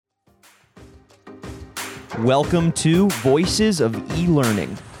Welcome to Voices of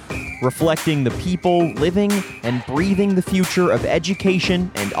E-Learning, reflecting the people living and breathing the future of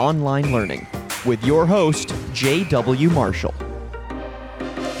education and online learning, with your host, J.W. Marshall.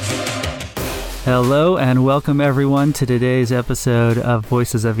 Hello and welcome everyone to today's episode of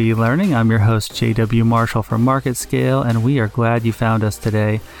Voices of E-Learning. I'm your host, J.W. Marshall from MarketScale, and we are glad you found us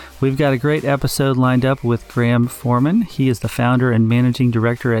today. We've got a great episode lined up with Graham Foreman. He is the founder and managing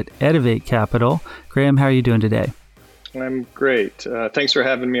director at Edivate Capital. Graham, how are you doing today? I'm great. Thanks for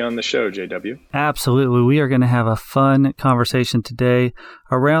having me on the show, JW. Absolutely. We are going to have a fun conversation today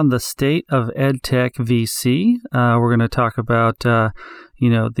around the state of EdTech VC. We're going to talk about,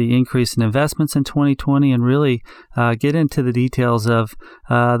 the increase in investments in 2020 and really get into the details of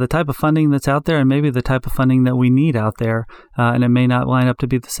the type of funding that's out there and maybe the type of funding that we need out there. And it may not line up to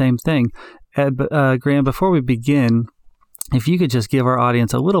be the same thing. Graham, before we begin, if you could just give our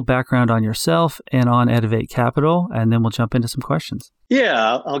audience a little background on yourself and on Edivate Capital, and then we'll jump into some questions.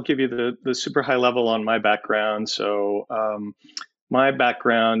 Yeah, I'll give you the super high level on my background. So my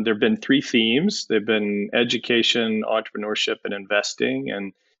background, there have been three themes. They've been education, entrepreneurship, and investing.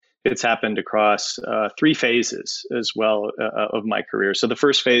 And it's happened across three phases as well of my career. So the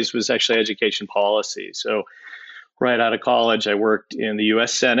first phase was actually education policy. So right out of college, I worked in the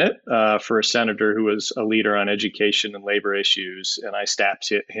U.S. Senate for a senator who was a leader on education and labor issues, and I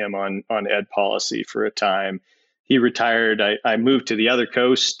staffed him on ed policy for a time. He retired. I moved to the other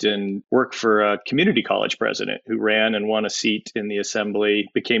coast and worked for a community college president who ran and won a seat in the assembly,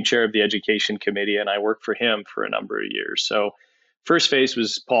 became chair of the education committee, and I worked for him for a number of years. So first phase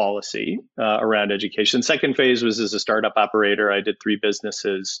was policy around education. Second phase was as a startup operator. I did three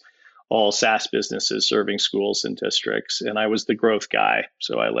businesses, all SaaS businesses serving schools and districts. And I was the growth guy.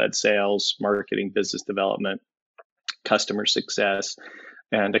 So I led sales, marketing, business development, customer success,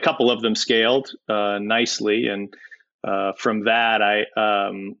 and a couple of them scaled nicely. And from that, I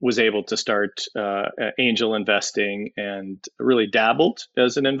was able to start angel investing and really dabbled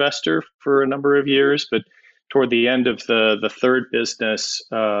as an investor for a number of years. But toward the end of the third business,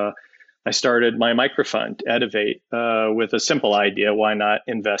 I started my microfund, Edivate, with a simple idea: why not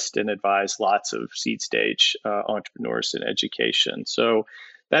invest and advise lots of seed stage entrepreneurs in education? So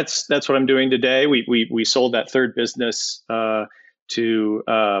that's what I'm doing today. We sold that third business to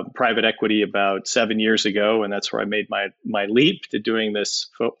private equity about 7 years ago, and that's where I made my leap to doing this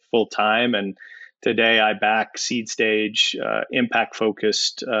full time. And today I back seed stage, impact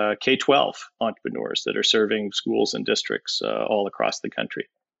focused K-12 entrepreneurs that are serving schools and districts all across the country.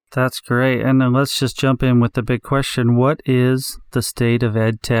 That's great. And then let's just jump in with the big question. What is the state of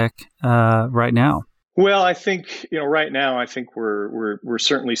EdTech right now? Well, I think, right now, I think we're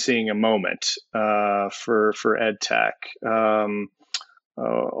certainly seeing a moment for EdTech.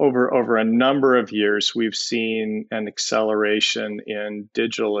 Over a number of years, we've seen an acceleration in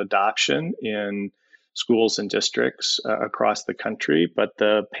digital adoption in schools and districts across the country. But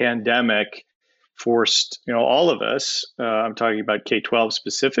the pandemic forced all of us, I'm talking about K-12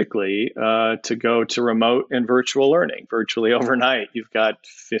 specifically, to go to remote and virtual learning virtually overnight. You've got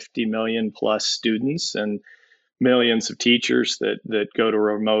 50 million plus students and millions of teachers that go to a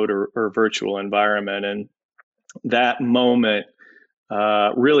remote or virtual environment. And that moment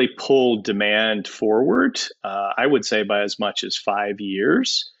really pulled demand forward, I would say by as much as 5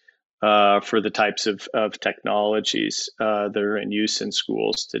 years for the types of technologies that are in use in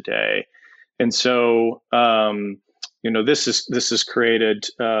schools today. And so, this has created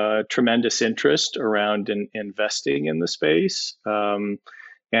tremendous interest around investing in the space, and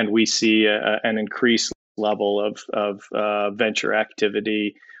we see an increased level of venture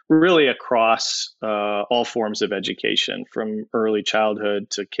activity really across all forms of education, from early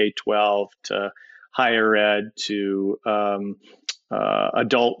childhood to K-12 to higher ed to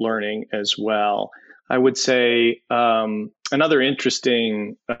adult learning as well. I would say another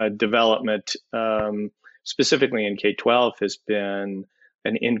interesting development, specifically in K-12, has been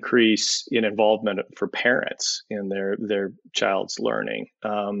an increase in involvement for parents in their child's learning.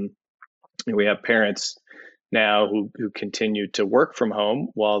 We have parents now who continue to work from home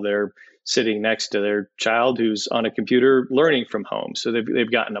while they're sitting next to their child who's on a computer learning from home. So they've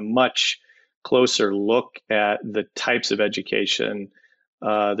gotten a much closer look at the types of education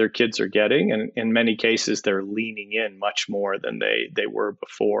their kids are getting, and in many cases they're leaning in much more than they were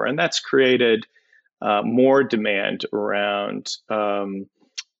before, and that's created more demand around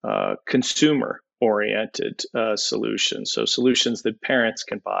consumer-oriented solutions. So solutions that parents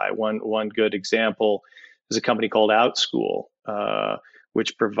can buy. One good example is a company called OutSchool,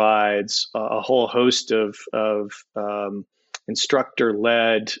 which provides a whole host of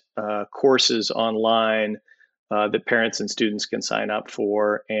instructor-led courses online that parents and students can sign up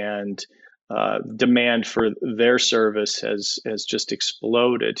for, and demand for their service has just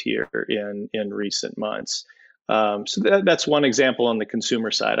exploded here in recent months. So that's one example on the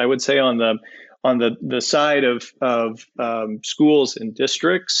consumer side. I would say on the side of schools and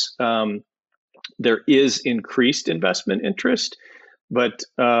districts, there is increased investment interest, but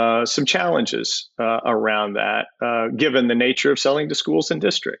some challenges around that, given the nature of selling to schools and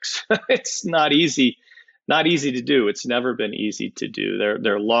districts. It's not easy to do. It's never been easy to do.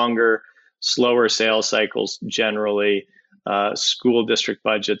 They're longer, slower sales cycles generally. School district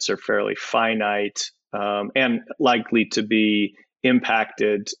budgets are fairly finite and likely to be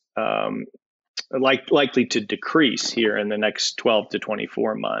impacted, likely to decrease here in the next 12 to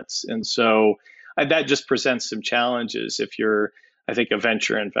 24 months. And so that just presents some challenges if you're, I think, a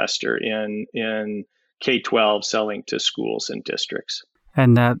venture investor in K-12 selling to schools and districts.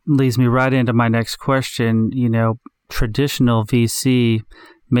 And that leads me right into my next question. Traditional VC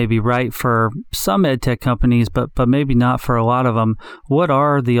may be right for some ed tech companies, but maybe not for a lot of them. What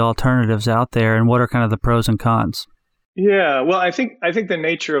are the alternatives out there, and what are kind of the pros and cons? Yeah, well, I think the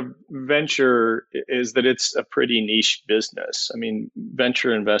nature of venture is that it's a pretty niche business. I mean,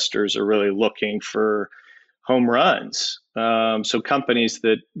 venture investors are really looking for home runs. So companies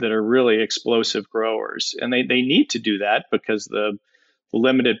that are really explosive growers, and they need to do that because the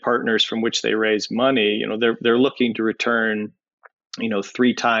limited partners from which they raise money, they're looking to return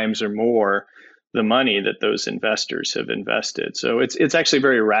 3 times or more the money that those investors have invested. So it's actually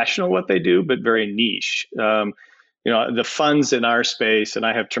very rational what they do, but very niche. The funds in our space, and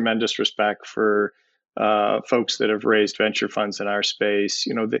I have tremendous respect for folks that have raised venture funds in our space.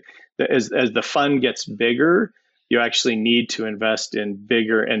 As the fund gets bigger, you actually need to invest in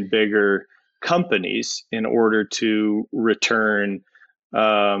bigger and bigger companies in order to return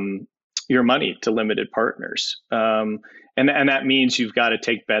your money to limited partners. And that means you've got to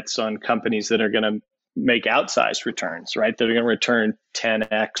take bets on companies that are going to make outsized returns, right? That are going to return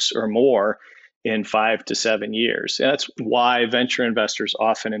 10x or more in 5 to 7 years. And that's why venture investors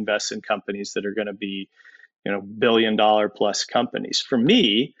often invest in companies that are going to be, $1 billion plus companies. For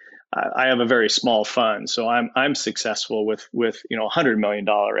me, I have a very small fund, so I'm successful with $100 million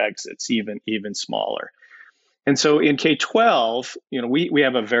exits, even smaller. And so in K-12, we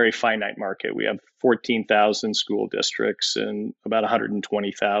have a very finite market. We have 14,000 school districts and about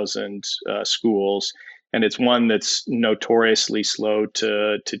 120,000 schools, and it's one that's notoriously slow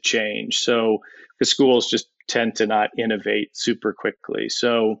to change. So the schools just tend to not innovate super quickly.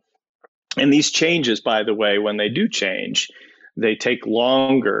 So, and these changes, by the way, when they do change, they take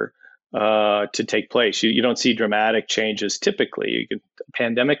longer to take place. You don't see dramatic changes typically.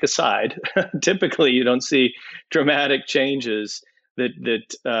 Pandemic aside, typically you don't see dramatic changes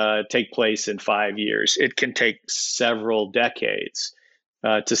that take place in 5 years. It can take several decades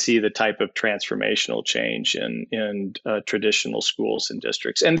to see the type of transformational change in traditional schools and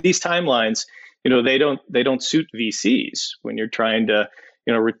districts. And these timelines, they don't suit VCs when you're trying to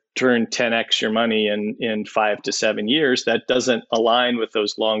return 10x your money in 5 to 7 years. That doesn't align with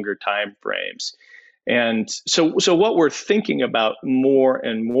those longer time frames. And so what we're thinking about more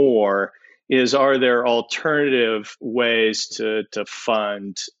and more is, are there alternative ways to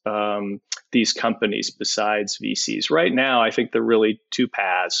fund these companies besides VCs? Right now, I think there are really 2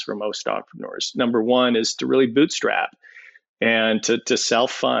 paths for most entrepreneurs. Number one is to really bootstrap and to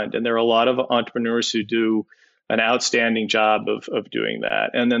self-fund. And there are a lot of entrepreneurs who do an outstanding job of doing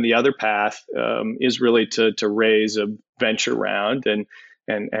that. And then the other path is really to raise a venture round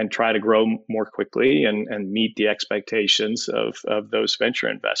and try to grow more quickly and meet the expectations of those venture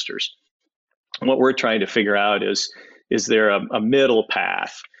investors. What we're trying to figure out is there a middle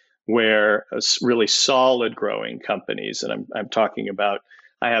path where really solid growing companies, and I'm talking about,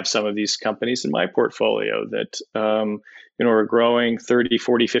 I have some of these companies in my portfolio that are growing 30,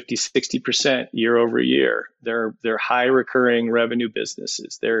 40, 50, 60% year over year. They're high recurring revenue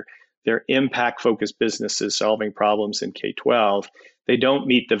businesses. They're impact focused businesses solving problems in K-12. They don't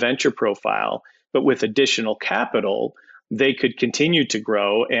meet the venture profile, but with additional capital, they could continue to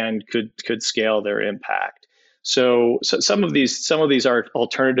grow and could scale their impact. So some of these are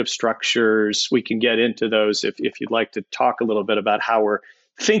alternative structures. We can get into those if you'd like to talk a little bit about how we're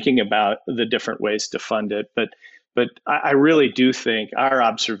thinking about the different ways to fund it. But I really do think our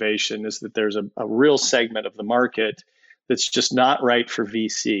observation is that there's a real segment of the market that's just not right for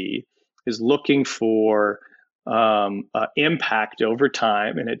VC, is looking for impact over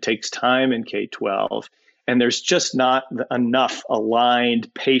time, and it takes time in K-12. And there's just not enough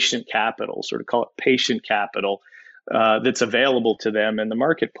aligned patient capital, sort of call it patient capital, that's available to them in the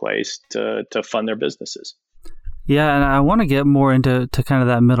marketplace to fund their businesses. Yeah, and I want to get more into kind of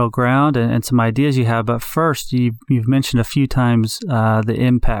that middle ground and some ideas you have. But first, you've mentioned a few times the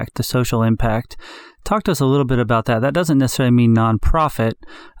impact, the social impact. Talk to us a little bit about that. That doesn't necessarily mean nonprofit.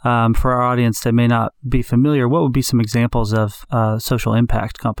 For our audience that may not be familiar, what would be some examples of social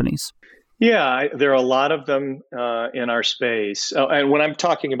impact companies? Yeah, there are a lot of them in our space. And when I'm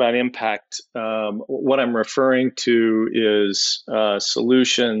talking about impact, what I'm referring to is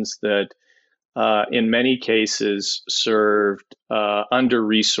solutions that in many cases served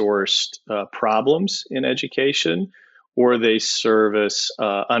under-resourced problems in education, or they service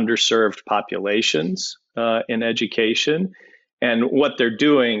underserved populations in education. And what they're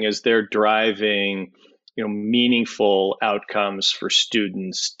doing is they're driving meaningful outcomes for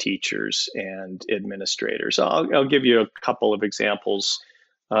students, teachers, and administrators. I'll give you a couple of examples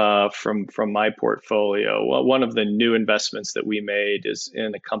from my portfolio. Well, one of the new investments that we made is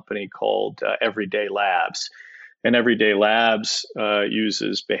in a company called Everyday Labs. And Everyday Labs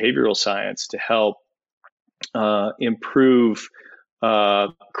uses behavioral science to help improve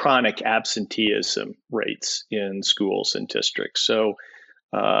chronic absenteeism rates in schools and districts. So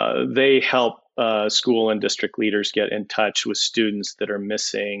they help school and district leaders get in touch with students that are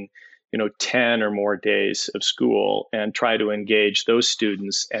missing 10 or more days of school and try to engage those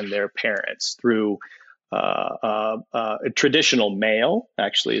students and their parents through traditional mail.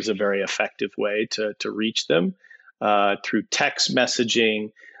 Actually is a very effective way to reach them, through text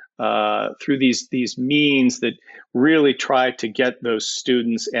messaging, through these means that really try to get those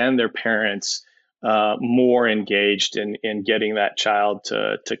students and their parents more engaged in getting that child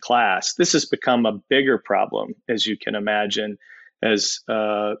to class. This has become a bigger problem, as you can imagine, as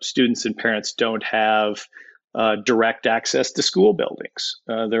students and parents don't have direct access to school buildings.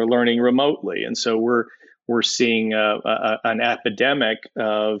 They're learning remotely. And so we're seeing an epidemic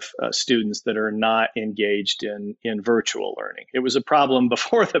of students that are not engaged in virtual learning. It was a problem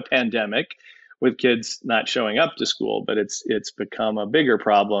before the pandemic with kids not showing up to school, but it's become a bigger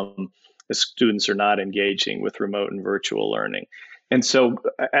problem as students are not engaging with remote and virtual learning. And so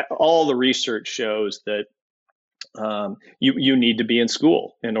all the research shows that you need to be in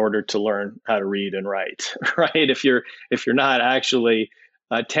school in order to learn how to read and write, right? If you're not actually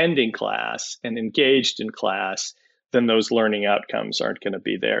attending class and engaged in class, then those learning outcomes aren't going to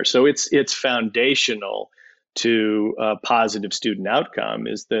be there. So it's foundational to positive student outcome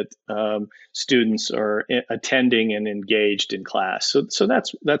is that students are attending and engaged in class. So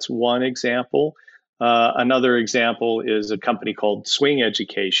that's one example. Another example is a company called Swing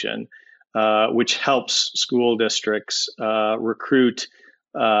Education, which helps school districts recruit,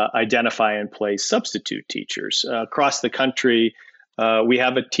 identify, and place substitute teachers. Across the country, we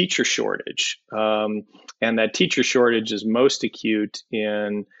have a teacher shortage, and that teacher shortage is most acute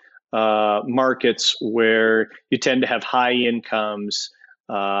in markets where you tend to have high incomes,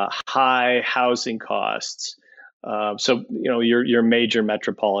 high housing costs. So your major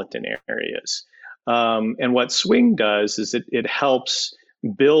metropolitan areas. And what Swing does is it helps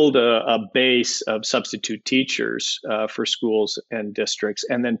build a base of substitute teachers for schools and districts,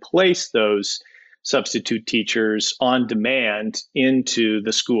 and then place those substitute teachers on demand into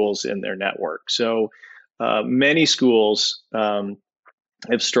the schools in their network. So many schools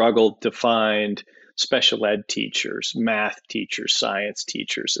have struggled to find special ed teachers, math teachers, science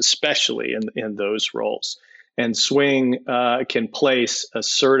teachers, especially in those roles. And Swing can place a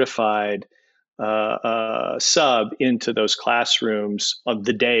certified sub into those classrooms of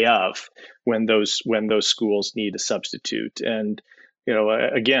the day of when those schools need a substitute. And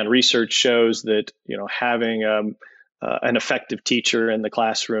again, research shows that having an effective teacher in the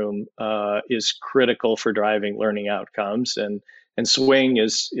classroom is critical for driving learning outcomes. And Swing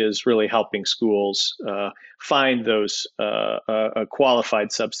is really helping schools find those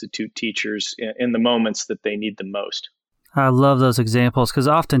qualified substitute teachers in the moments that they need them most. I love those examples because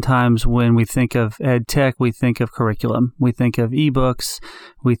oftentimes when we think of ed tech, we think of curriculum, we think of ebooks,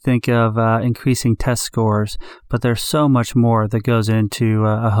 we think of increasing test scores, but there's so much more that goes into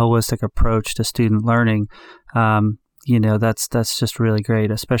a holistic approach to student learning. That's just really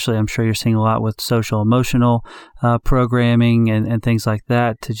great, especially I'm sure you're seeing a lot with social emotional programming and things like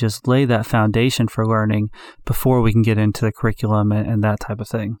that to just lay that foundation for learning before we can get into the curriculum and that type of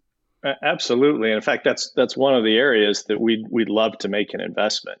thing. Absolutely. And in fact, that's one of the areas that we'd love to make an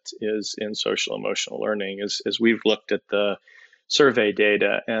investment is in social emotional learning. As we've looked at the survey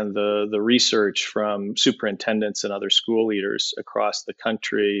data and the research from superintendents and other school leaders across the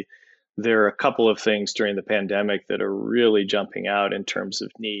country, there are a couple of things during the pandemic that are really jumping out in terms of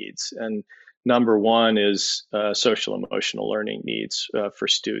needs. And Number one is social emotional learning needs for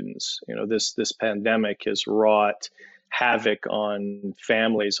students. This pandemic has wrought havoc on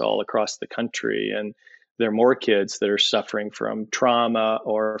families all across the country, and there are more kids that are suffering from trauma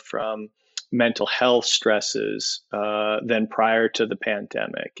or from mental health stresses than prior to the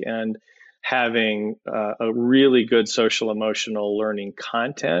pandemic. And having a really good social emotional learning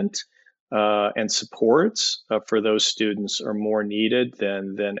content and supports for those students are more needed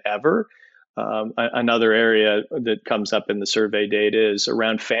than ever. Another area that comes up in the survey data is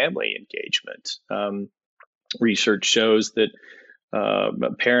around family engagement. Research shows that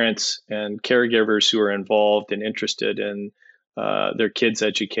parents and caregivers who are involved and interested in their kids'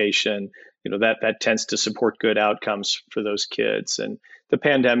 education, that tends to support good outcomes for those kids. And the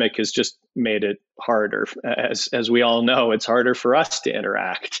pandemic has just made it harder. As we all know, it's harder for us to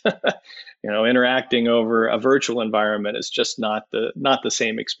interact. Interacting over a virtual environment is just not the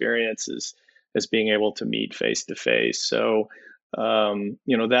same experience as being able to meet face to face. So,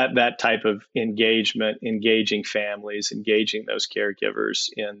 that type of engagement, engaging families, engaging those caregivers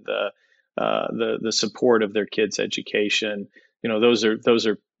in the support of their kids' education, those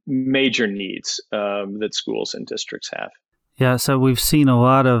are major needs that schools and districts have. Yeah, so we've seen a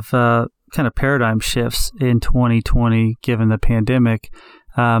lot of kind of paradigm shifts in 2020 given the pandemic.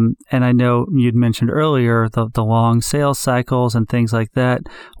 And I know you'd mentioned earlier the long sales cycles and things like that.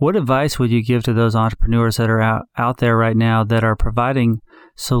 What advice would you give to those entrepreneurs that are out there right now that are providing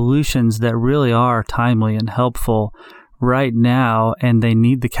solutions that really are timely and helpful right now, and they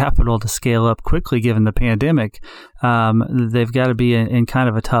need the capital to scale up quickly given the pandemic? They've got to be in kind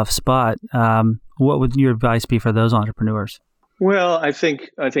of a tough spot. What would your advice be for those entrepreneurs? Well, I think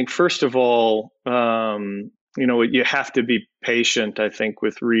first of all, you have to be patient, I think,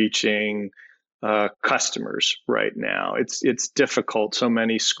 with reaching customers right now. It's difficult. So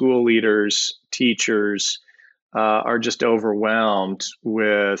many school leaders, teachers are just overwhelmed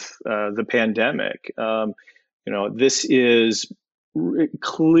with the pandemic. This is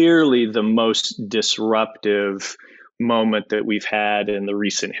clearly the most disruptive moment that we've had in the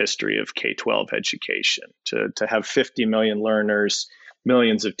recent history of K-12 education. To have 50 million learners,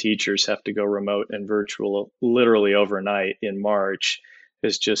 millions of teachers have to go remote and virtual literally overnight in March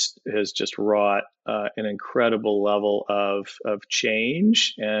has just wrought an incredible level of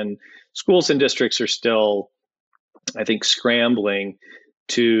change. And schools and districts are still, I think, scrambling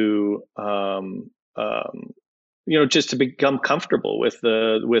to just to become comfortable with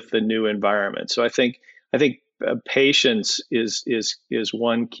the new environment. So I think patience is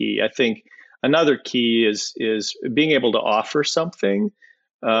one key. I think another key is being able to offer something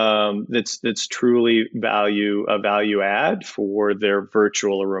that's truly a value add for their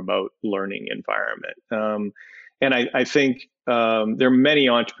virtual or remote learning environment. And I think there are many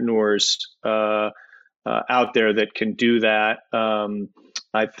entrepreneurs out there that can do that.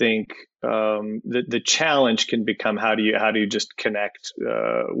 I think the challenge can become how do you just connect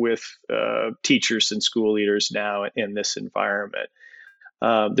with teachers and school leaders now in this environment.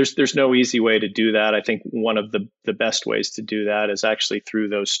 There's no easy way to do that. I think one of the best ways to do that is actually through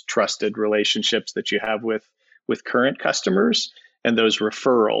those trusted relationships that you have with current customers and those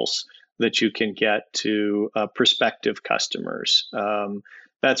referrals that you can get to prospective customers.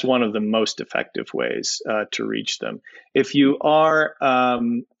 That's one of the most effective ways to reach them. If you are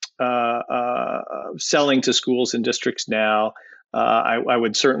selling to schools and districts now, I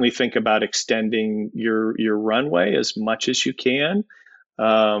would certainly think about extending your runway as much as you can.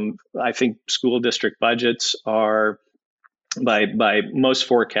 I think school district budgets are, by most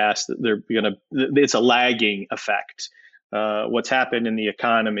forecasts, it's a lagging effect. What's happened in the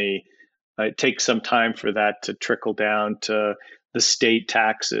economy, it takes some time for that to trickle down to the state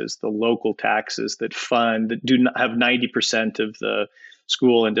taxes, the local taxes that do not have 90% of the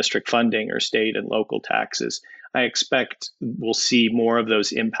school and district funding or state and local taxes. I expect we'll see more of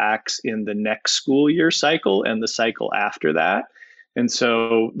those impacts in the next school year cycle and the cycle after that. And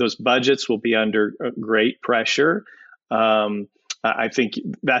so those budgets will be under great pressure. I think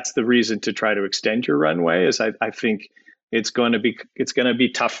that's the reason to try to extend your runway. Is I think it's going to be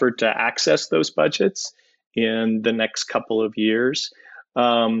tougher to access those budgets in the next couple of years.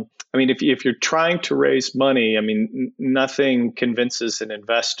 If you're trying to raise money, nothing convinces an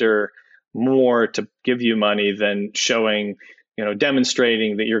investor more to give you money than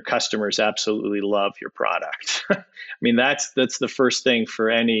demonstrating that your customers absolutely love your product. That's the first thing for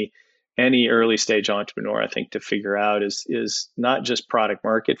any early stage entrepreneur, I think, to figure out is not just product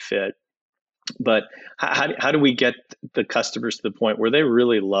market fit, but how do we get the customers to the point where they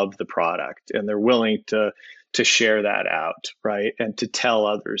really love the product and they're willing to to share that out, right, and to tell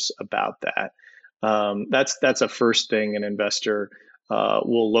others about that. That's a first thing an investor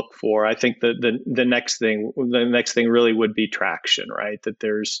will look for. I think the next thing really would be traction, right? That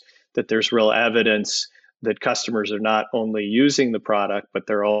there's real evidence that customers are not only using the product, but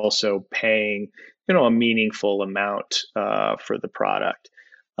they're also paying, a meaningful amount for the product.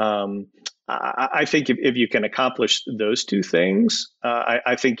 I think if you can accomplish those two things,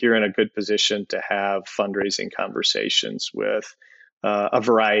 I think you're in a good position to have fundraising conversations with a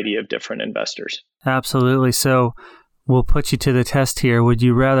variety of different investors. Absolutely. So we'll put you to the test here. Would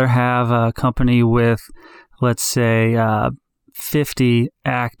you rather have a company with, let's say, 50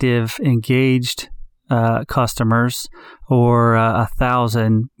 active, engaged customers, or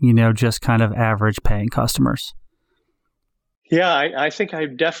 1,000, just kind of average paying customers? Yeah, I think I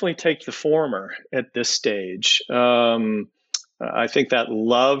definitely take the former at this stage. I think that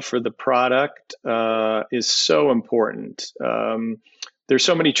love for the product is so important. There's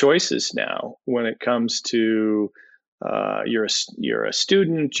so many choices now when it comes to you're a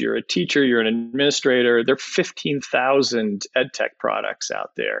student, you're a teacher, you're an administrator. There are 15,000 EdTech products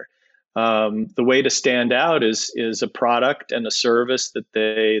out there. The way to stand out is a product and a service that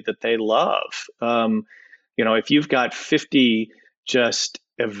they love. If you've got 50 just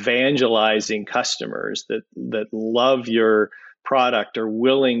evangelizing customers that love your product, are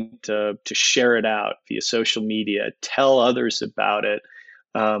willing to share it out via social media, tell others about it,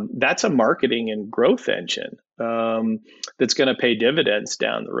 that's a marketing and growth engine that's going to pay dividends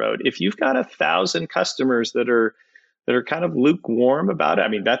down the road. If you've got 1,000 customers that are kind of lukewarm about it, I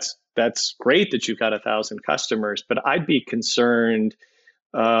mean, that's great that you've got 1,000 customers, but I'd be concerned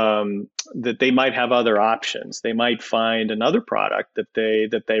that they might have other options. They might find another product that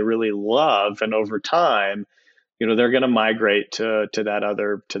they really love, and over time, they're going to migrate to that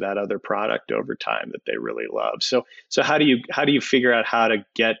other product over time that they really love. So how do you figure out how to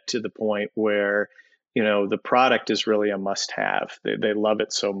get to the point where the product is really a must-have? They love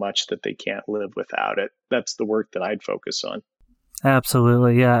it so much that they can't live without it. That's the work that I'd focus on.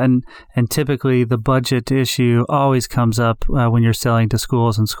 Absolutely, yeah, and typically the budget issue always comes up when you're selling to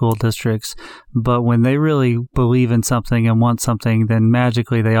schools and school districts. But when they really believe in something and want something, then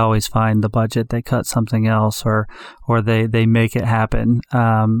magically they always find the budget. They cut something else, or they make it happen.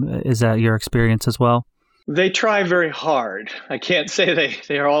 Is that your experience as well? They try very hard. I can't say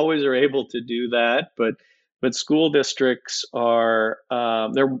they always are able to do that, but school districts are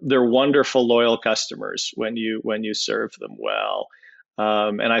they're wonderful, loyal customers when you serve them well,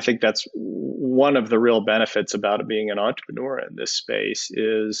 and I think that's one of the real benefits about being an entrepreneur in this space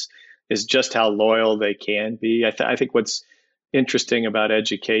is just how loyal they can be. I think what's interesting about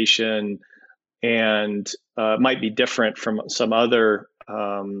education and might be different from some other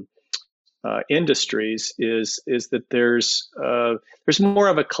industries is that there's more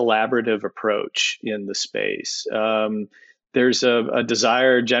of a collaborative approach in the space. There's a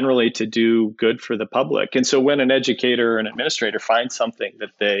desire generally to do good for the public, and so when an educator or an administrator finds something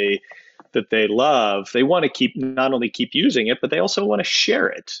that they love, they want to not only keep using it, but they also want to share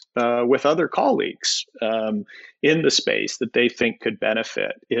it with other colleagues in the space that they think could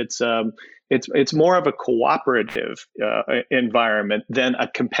benefit. It's more of a cooperative environment than a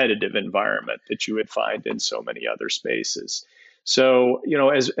competitive environment that you would find in so many other spaces. So,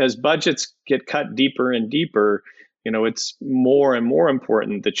 as budgets get cut deeper and deeper, it's more and more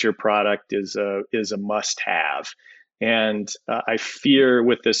important that your product is a must-have. And I fear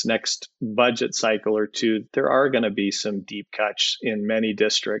with this next budget cycle or two, there are going to be some deep cuts in many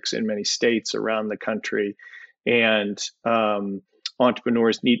districts, in many states around the country, and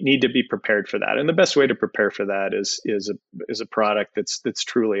entrepreneurs need to be prepared for that. And the best way to prepare for that is a product that's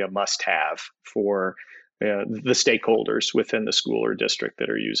truly a must-have for the stakeholders within the school or district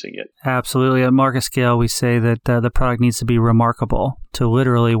that are using it. Absolutely. At Market Scale, we say that the product needs to be remarkable, to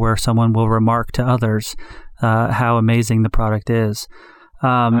literally where someone will remark to others how amazing the product is.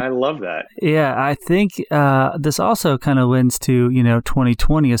 I love that. Yeah, I think this also kind of lends to,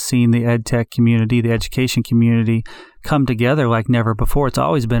 2020 has seen the EdTech community, the education community come together like never before. It's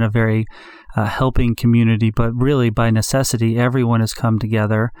always been a very helping community, but really by necessity, everyone has come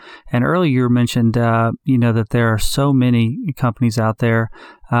together. And earlier you mentioned, that there are so many companies out there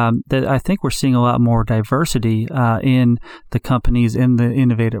that I think we're seeing a lot more diversity in the companies, in the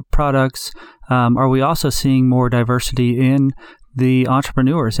innovative products. Are we also seeing more diversity in the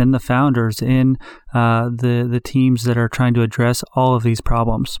entrepreneurs, in the founders, in the teams that are trying to address all of these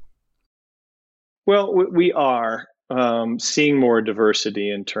problems? Well, we are. seeing more diversity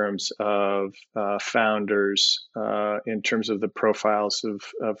in terms of founders, in terms of the profiles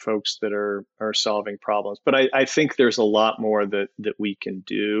of folks that are solving problems. But I think there's a lot more that we can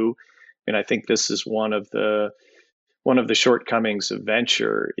do, and I think this is one of the shortcomings of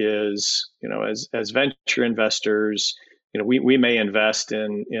venture is, as venture investors, we may invest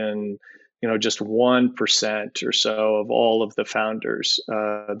in just 1% or so of all of the founders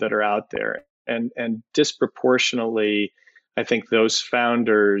that are out there. And disproportionately, I think those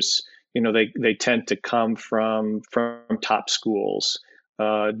founders, they tend to come from top schools.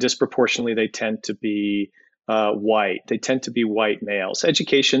 Disproportionately, they tend to be white. They tend to be white males.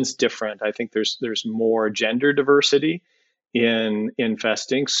 Education's different. I think there's more gender diversity in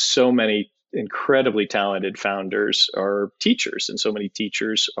investing. So many incredibly talented founders are teachers, and so many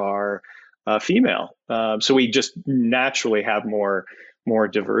teachers are female. So we just naturally have more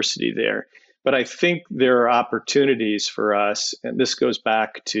diversity there. But I think there are opportunities for us, and this goes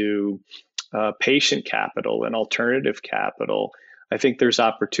back to patient capital and alternative capital. I think there's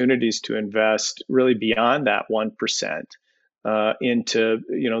opportunities to invest really beyond that 1% into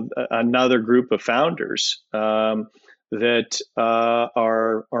another group of founders that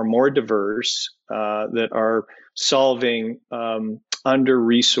are more diverse, that are solving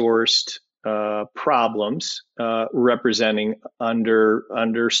under-resourced problems, representing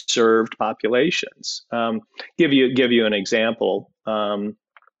underserved populations. Give you an example. One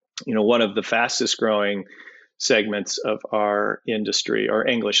of the fastest growing segments of our industry are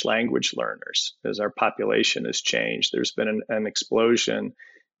English language learners. As our population has changed, there's been an explosion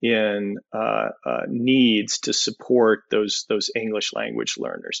in needs to support those English language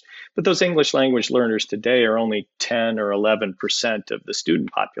learners. But those English language learners today are only 10 or 11% of the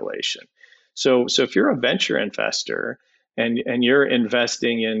student population. So if you're a venture investor and you're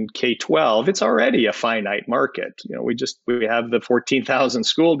investing in K-12, it's already a finite market. We have the 14,000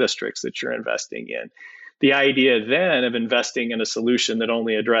 school districts that you're investing in. The idea then of investing in a solution that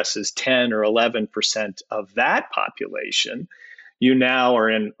only addresses 10 or 11% of that population, you now are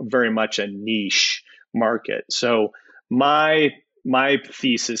in very much a niche market. So my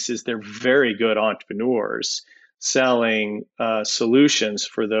thesis is they're very good entrepreneurs selling solutions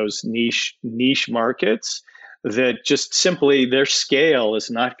for those niche markets that just simply their scale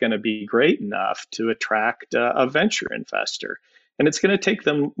is not going to be great enough to attract a venture investor. And it's going to take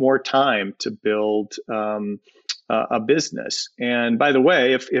them more time to build a business. And by the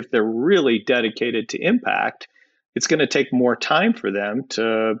way, if they're really dedicated to impact, it's going to take more time for them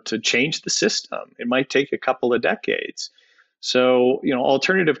to change the system. It might take a couple of decades. So,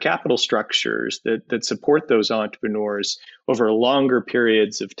 alternative capital structures that support those entrepreneurs over longer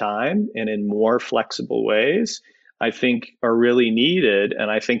periods of time and in more flexible ways, I think are really needed.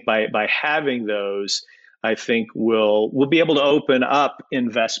 And I think by having those, I think we'll be able to open up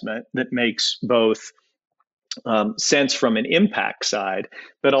investment that makes both sense from an impact side,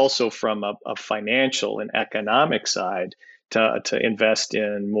 but also from a financial and economic side to invest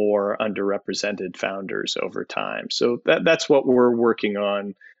in more underrepresented founders over time. So that's what we're working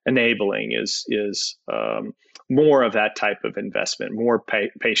on enabling is more of that type of investment, more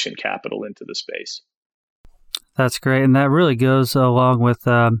patient capital into the space. That's great. And that really goes along with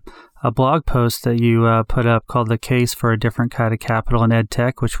a blog post that you put up called The Case for a Different Kind of Capital in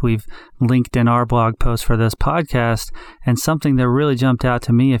EdTech, which we've linked in our blog post for this podcast. And something that really jumped out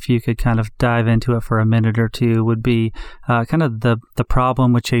to me, if you could kind of dive into it for a minute or two, would be kind of the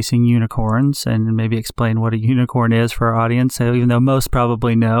problem with chasing unicorns, and maybe explain what a unicorn is for our audience, even though most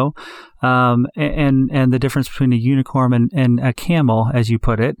probably know. And the difference between a unicorn and a camel, as you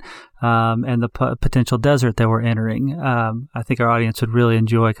put it, and the potential desert that we're entering. I think our audience would really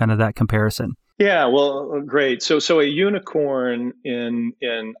enjoy kind of that comparison. Yeah, well, great. So a unicorn in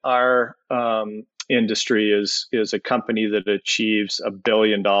our industry is a company that achieves $1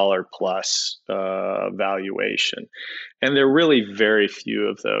 billion plus valuation, and there are really very few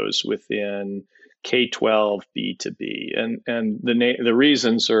of those within K-12 B2B, and the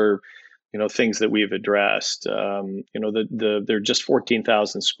reasons are things that we've addressed. There are just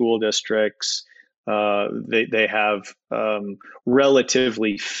 14,000 school districts. They have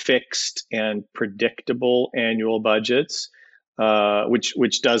relatively fixed and predictable annual budgets,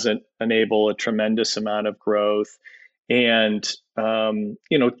 which doesn't enable a tremendous amount of growth. And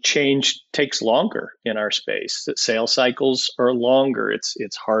change takes longer in our space. The sales cycles are longer.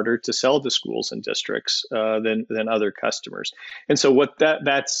 It's harder to sell to schools and districts than other customers. And so what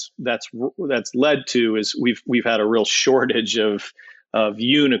that's led to is we've had a real shortage of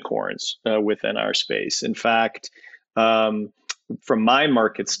unicorns within our space. In fact, from my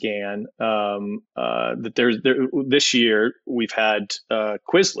market scan, that this year we've had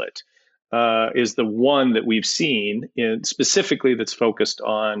Quizlet is the one that we've seen specifically that's focused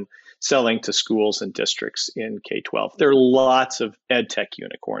on selling to schools and districts in K-12. There are lots of ed tech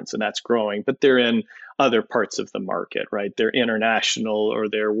unicorns, and that's growing, but they're in other parts of the market, right? They're international, or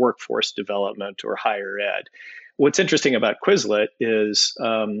they're workforce development or higher ed. What's interesting about Quizlet is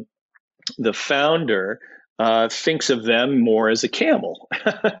the founder thinks of them more as a camel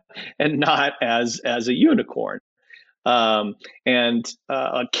and not as a unicorn.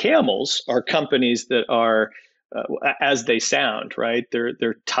 Camels are companies that are, as they sound, right?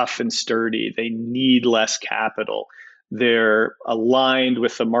 They're tough and sturdy. They need less capital. They're aligned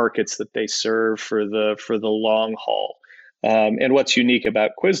with the markets that they serve for the long haul. And what's unique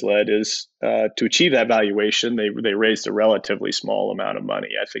about Quizlet is to achieve that valuation, they raised a relatively small amount of money.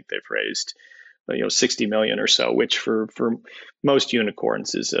 I think they've raised 60 million or so, which for most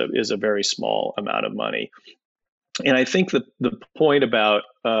unicorns is a very small amount of money. And I think that the point about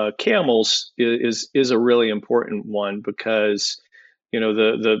camels is a really important one, because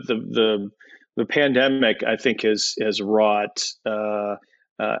the pandemic, I think, has wrought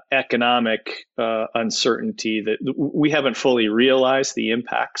economic uncertainty that we haven't fully realized the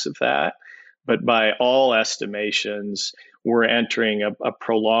impacts of that. But by all estimations, we're entering a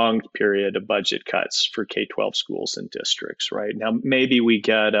prolonged period of budget cuts for K-12 schools and districts. Right now, maybe we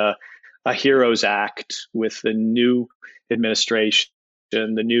get a HEROES Act with the new administration,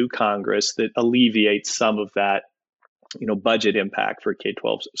 the new Congress, that alleviates some of that, budget impact for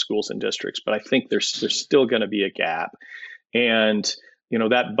K-12 schools and districts. But I think there's still going to be a gap, and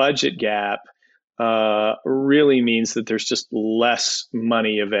that budget gap really means that there's just less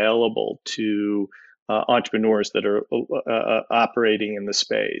money available to entrepreneurs that are operating in the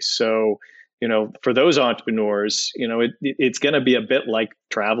space. So, for those entrepreneurs, it's going to be a bit like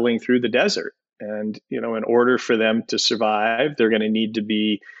traveling through the desert. And, in order for them to survive, they're going to need to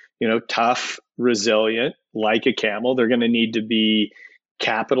be, tough, resilient, like a camel. They're going to need to be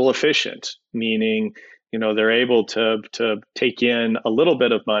capital efficient, meaning, they're able to take in a little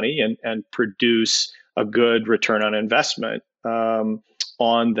bit of money and produce a good return on investment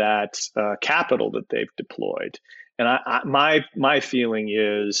on that capital that they've deployed. And my feeling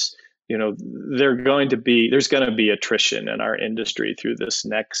is, there's going to be attrition in our industry through this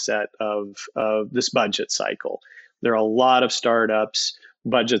next set of this budget cycle. There are a lot of startups.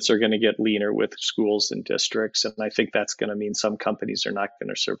 Budgets are going to get leaner with schools and districts, and I think that's going to mean some companies are not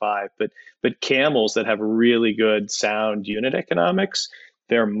going to survive. But camels that have really good, sound unit economics,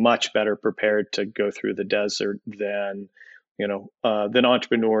 they're much better prepared to go through the desert than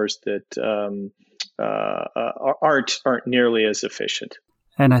entrepreneurs that aren't nearly as efficient.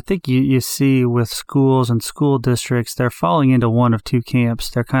 And I think you see with schools and school districts, they're falling into one of two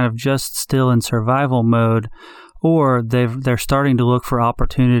camps. They're kind of just still in survival mode, or they're starting to look for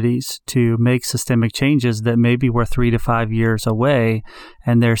opportunities to make systemic changes that maybe we're 3 to 5 years away.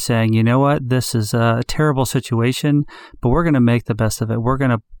 And they're saying, you know what, this is a terrible situation, but we're going to make the best of it. We're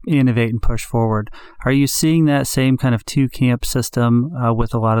going to innovate and push forward. Are you seeing that same kind of two-camp system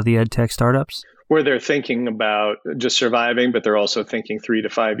with a lot of the ed tech startups? Where they're thinking about just surviving, but they're also thinking 3 to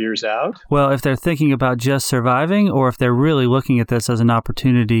 5 years out? Well, if they're thinking about just surviving, or if they're really looking at this as an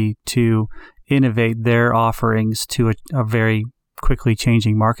opportunity to innovate their offerings to a very quickly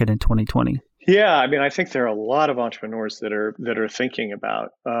changing market in 2020. Yeah, I mean, I think there are a lot of entrepreneurs that are thinking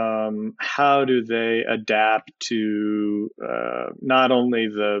about how do they adapt to not only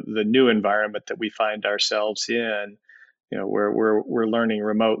the new environment that we find ourselves in, where we're learning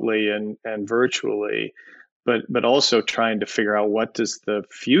remotely and virtually, but also trying to figure out what does the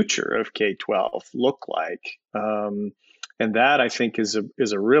future of K-12 look like. And that, I think, is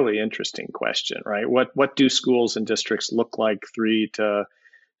a really interesting question, right? What do schools and districts look like 3 to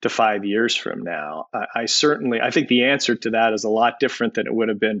 5 years from now? I think the answer to that is a lot different than it would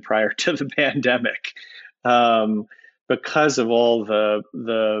have been prior to the pandemic, because of all the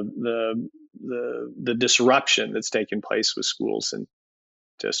disruption that's taken place with schools and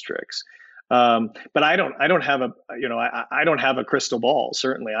districts. But I don't have a crystal ball.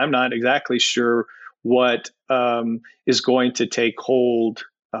 Certainly, I'm not exactly sure what is going to take hold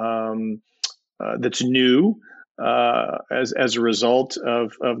that's new as a result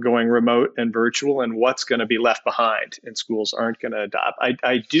of going remote and virtual, and what's going to be left behind and schools aren't going to adopt.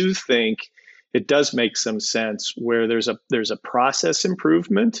 I do think it does make some sense where there's a process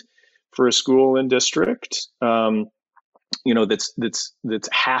improvement for a school and district, that's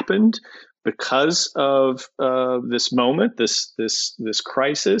happened because of this moment, this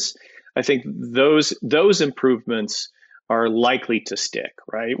crisis. I think those improvements are likely to stick,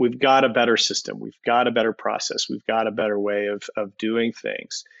 right? We've got a better system. We've got a better process. We've got a better way of doing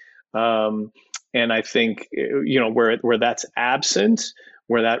things. And I think, where that's absent,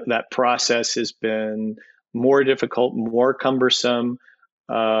 where that process has been more difficult, more cumbersome,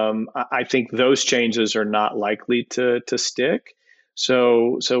 I think those changes are not likely to stick.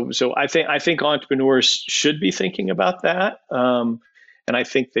 So I think entrepreneurs should be thinking about that, and I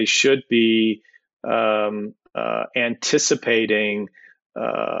think they should be anticipating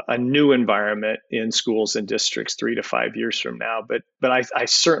a new environment in schools and districts 3 to 5 years from now. But I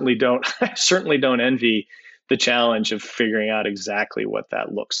certainly don't envy the challenge of figuring out exactly what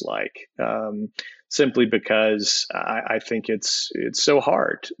that looks like. Simply because I think it's so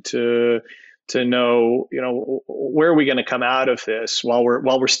hard to know, where are we going to come out of this while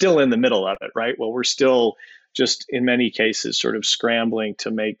we're still in the middle of it, right? While we're still just in many cases sort of scrambling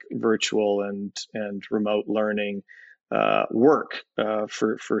to make virtual and remote learning work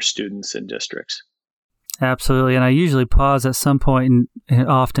for students and districts. Absolutely. And I usually pause at some point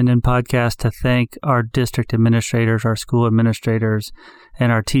often in podcasts to thank our district administrators, our school administrators,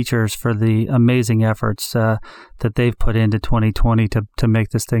 and our teachers for the amazing efforts that they've put into 2020 to make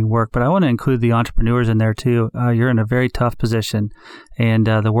this thing work. But I want to include the entrepreneurs in there too. You're in a very tough position, and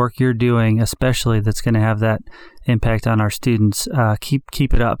the work you're doing, especially that's going to have that impact on our students,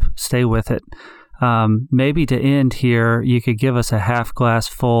 keep it up. Stay with it. Maybe to end here, you could give us a half glass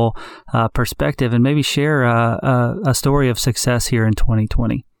full perspective and maybe share a story of success here in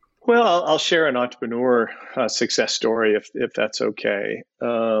 2020. Well, I'll share an entrepreneur success story if that's okay.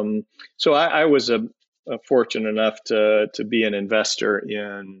 So I was fortunate enough to be an investor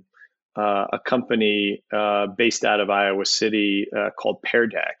in a company based out of Iowa City called Pear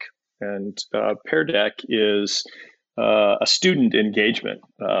Deck. And Pear Deck is a student engagement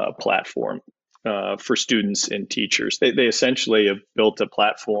platform for students and teachers. They essentially have built a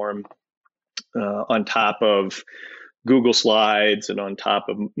platform on top of Google Slides and on top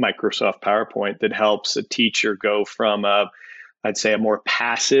of Microsoft PowerPoint that helps a teacher go from I'd say a more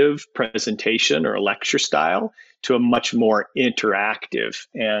passive presentation or a lecture style to a much more interactive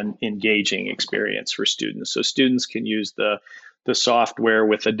and engaging experience for students. So students can use the software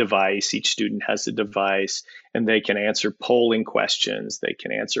with a device. Each student has a device, and they can answer polling questions. They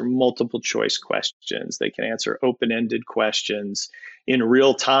can answer multiple choice questions. They can answer open-ended questions in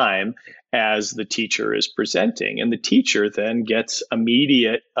real time as the teacher is presenting. And the teacher then gets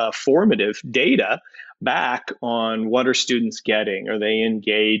immediate formative data back on what are students getting? Are they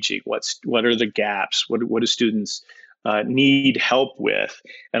engaging? What are the gaps? What do students need help with?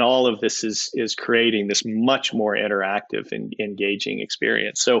 And all of this is creating this much more interactive and engaging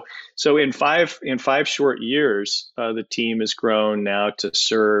experience. So in five short years, the team has grown now to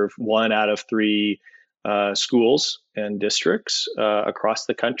serve 1 out of 3 schools and districts across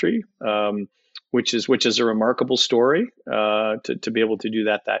the country, which is a remarkable story to be able to do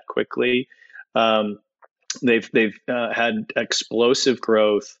that quickly. They've had explosive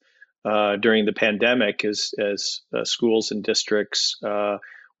growth during the pandemic as schools and districts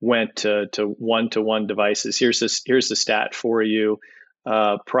went to one-to-one devices. Here's the stat for you.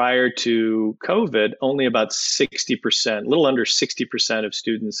 Prior to COVID, only about 60%, a little under 60% of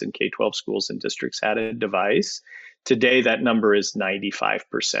students in K-12 schools and districts had a device. Today, that number is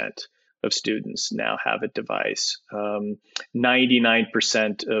 95% of students now have a device.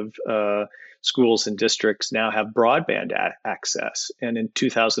 99% of schools and districts now have broadband access. And in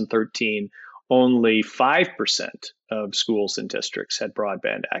 2013, only 5% of schools and districts had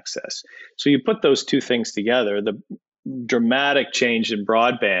broadband access. So you put those two things together, the dramatic change in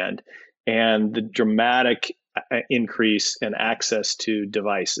broadband and the dramatic increase in access to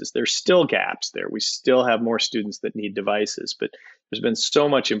devices. There's still gaps there. We still have more students that need devices, but there's been so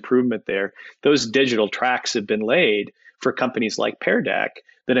much improvement there. Those digital tracks have been laid for companies like Pear Deck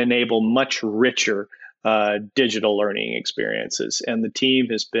that enable much richer digital learning experiences. And the team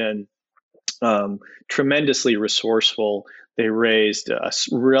has been tremendously resourceful. They raised a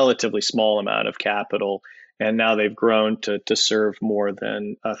relatively small amount of capital, and now they've grown to serve more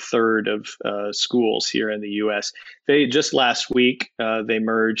than a third of schools here in the U.S. They just last week, they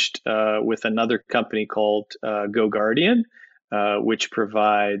merged with another company called GoGuardian, which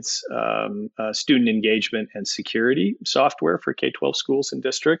provides student engagement and security software for K-12 schools and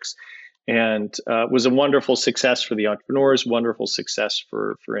districts, and was a wonderful success for the entrepreneurs, wonderful success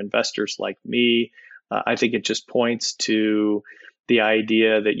for investors like me. I think it just points to the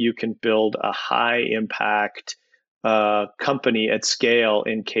idea that you can build a high impact company at scale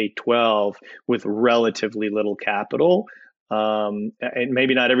in K-12 with relatively little capital. And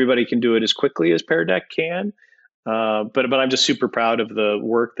maybe not everybody can do it as quickly as Pear Deck can, But I'm just super proud of the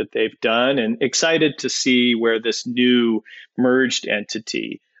work that they've done and excited to see where this new merged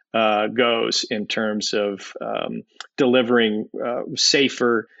entity goes in terms of delivering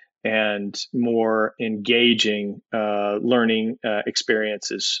safer and more engaging learning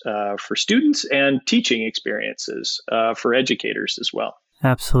experiences for students and teaching experiences for educators as well.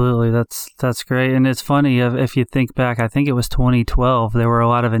 Absolutely. That's great. And it's funny, if you think back, I think it was 2012, there were a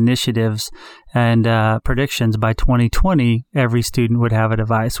lot of initiatives and predictions by 2020, every student would have a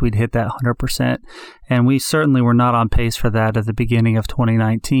device. We'd hit that 100%. And we certainly were not on pace for that at the beginning of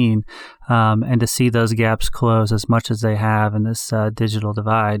 2019. And to see those gaps close as much as they have in this digital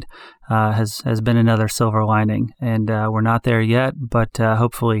divide has been another silver lining. And we're not there yet, but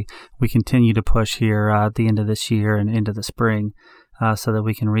hopefully we continue to push here at the end of this year and into the spring. So that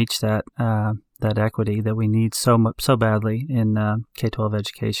we can reach that equity that we need so badly in K-12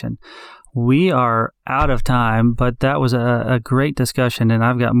 education. We are out of time, but that was a great discussion, and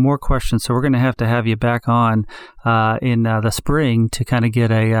I've got more questions. So we're going to have you back on in the spring to kind of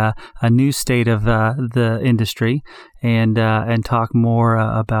get a new state of the industry and talk more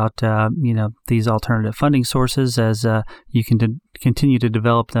about these alternative funding sources as you can continue to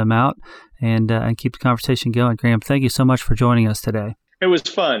develop them out and keep the conversation going. Graham, thank you so much for joining us today. It was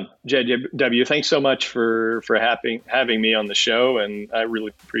fun, JW. Thanks so much for having me on the show, and I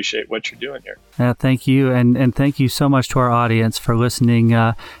really appreciate what you're doing here. Thank you, and thank you so much to our audience for listening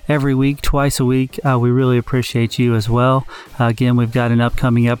every week, twice a week. We really appreciate you as well. Again, we've got an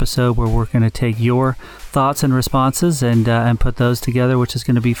upcoming episode where we're going to take your thoughts and responses and put those together, which is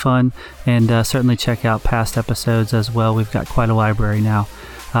going to be fun, and certainly check out past episodes as well. We've got quite a library now.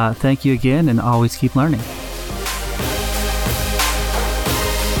 Thank you again, and always keep learning.